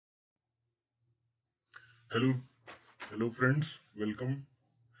Hello, hello friends, welcome.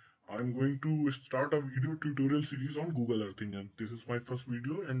 I'm going to start a video tutorial series on Google Earth Engine. This is my first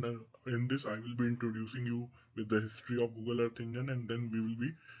video and in this I will be introducing you with the history of Google Earth Engine, and then we will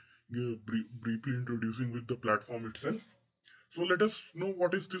be briefly introducing with the platform itself. So let us know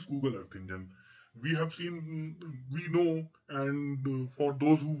what is this Google Earth Engine. We know, and for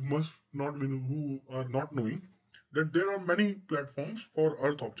those who must not who are not knowing, that there are many platforms for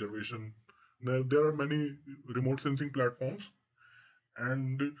Earth observation. There are many remote sensing platforms,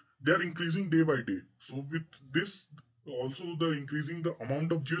 and they are increasing day by day. So with this, also the increasing the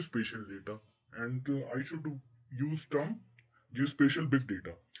amount of geospatial data, and I should use term geospatial big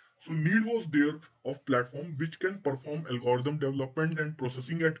data. So need was there of platform which can perform algorithm development and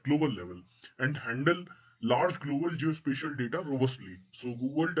processing at global level and handle large global geospatial data robustly. So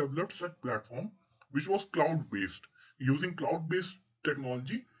Google developed such platform which was cloud based. Using cloud based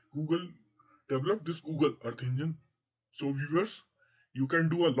technology, Google developed this Google Earth Engine. So viewers, you can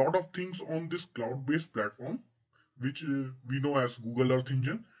do a lot of things on this cloud-based platform, which we know as Google Earth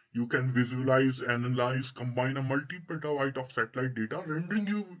Engine. You can visualize, analyze, combine a multi-petabyte of satellite data, rendering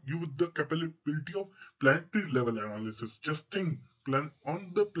you with the capability of planetary level analysis. Just think,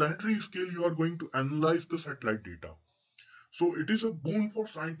 on the planetary scale, you are going to analyze the satellite data. So it is a boon for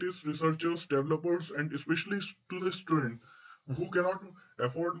scientists, researchers, developers, and especially to the student who cannot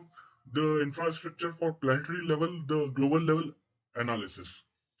afford the infrastructure for planetary level, the global level analysis.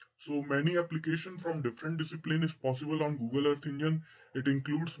 So many applications from different disciplines is possible on Google Earth Engine. It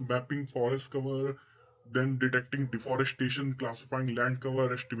includes mapping forest cover, then detecting deforestation, classifying land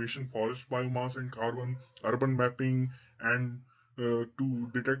cover, estimation forest biomass and carbon, urban mapping, and to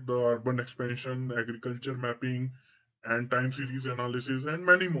detect the urban expansion, agriculture mapping, and time series analysis, and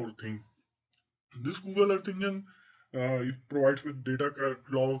many more things. This Google Earth Engine it provides with data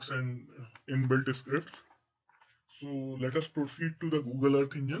catalogs and inbuilt scripts. So let us proceed to the Google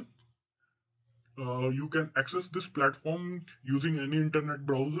Earth Engine. You can access this platform using any internet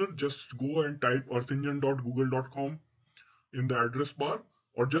browser. Just go and type earthengine.google.com in the address bar,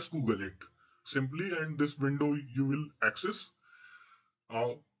 or just Google it simply, and this window you will access.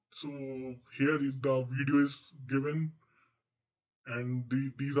 Uh, so here is the video is given, and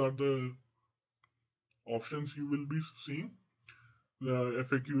these are the options you will be seeing. The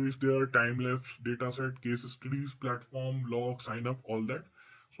FAQ is there, time lapse, dataset, case studies, platform, log, sign up, all that.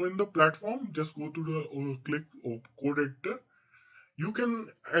 So in the platform, just go to the click code editor. You can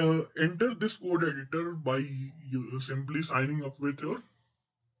enter this code editor by simply signing up with your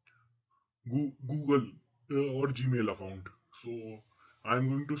Google or Gmail account. So I'm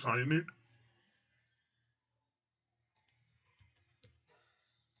going to sign it.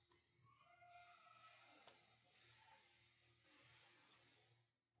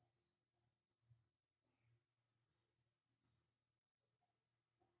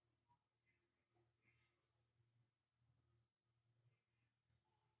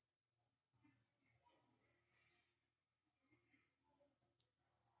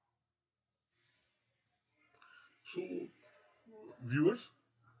 So viewers,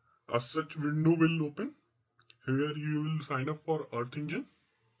 a such window will open. Here you will sign up for Earth Engine.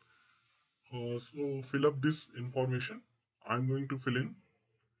 So fill up this information. I'm going to fill in.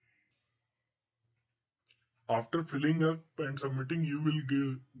 After filling up and submitting, you will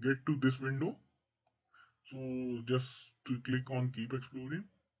get to this window. So just to click on keep exploring.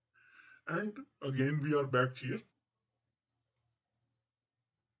 And again, we are back here.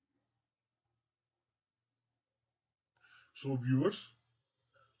 So viewers,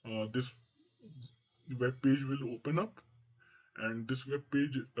 this web page will open up, and this web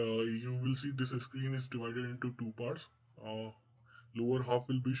page, you will see this screen is divided into two parts. Uh, Lower half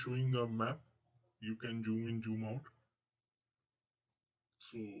will be showing a map. You can zoom in, zoom out.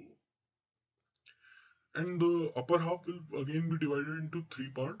 So, and the upper half will again be divided into three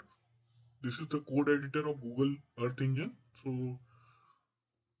parts. This is the code editor of Google Earth Engine. So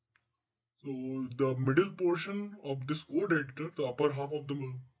the middle portion of this code editor, the upper half of the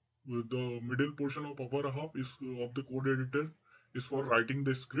middle portion of upper half is of the code editor is for writing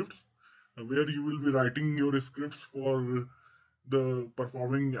the scripts, where you will be writing your scripts for the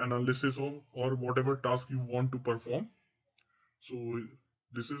performing analysis of or whatever task you want to perform. So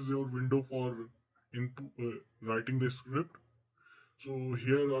this is your window for input, writing the script. So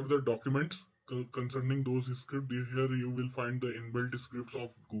here are the documents concerning those scripts. Here you will find the inbuilt scripts of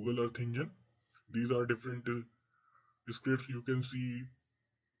Google Earth Engine. These are different scripts you can see,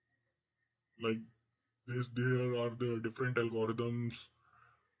 like this. There are the different algorithms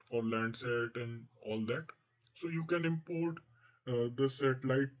for Landsat and all that. So you can import the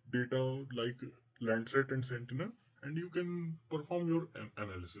satellite data, like Landsat and Sentinel, and you can perform your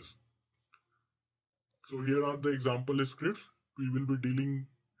analysis. So here are the example scripts we will be dealing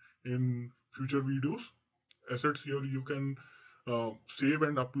in future videos. Assets, here you can save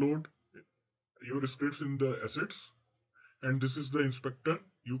and upload your scripts in the assets, and this is the inspector.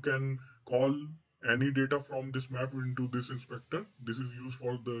 You can call any data from this map into this inspector. This is used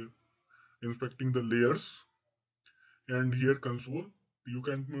for the inspecting the layers. And here console, you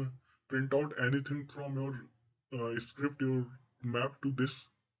can print out anything from your script, your map to this.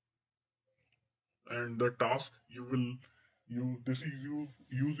 And the task you will this is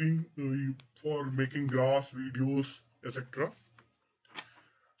using for making graphs, videos, etc.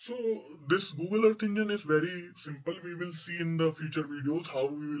 So this Google Earth Engine is very simple. We will see in the future videos how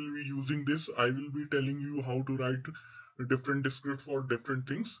we will be using this. I will be telling you how to write different scripts for different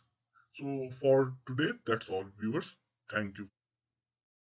things. So for today, that's all, viewers. Thank you.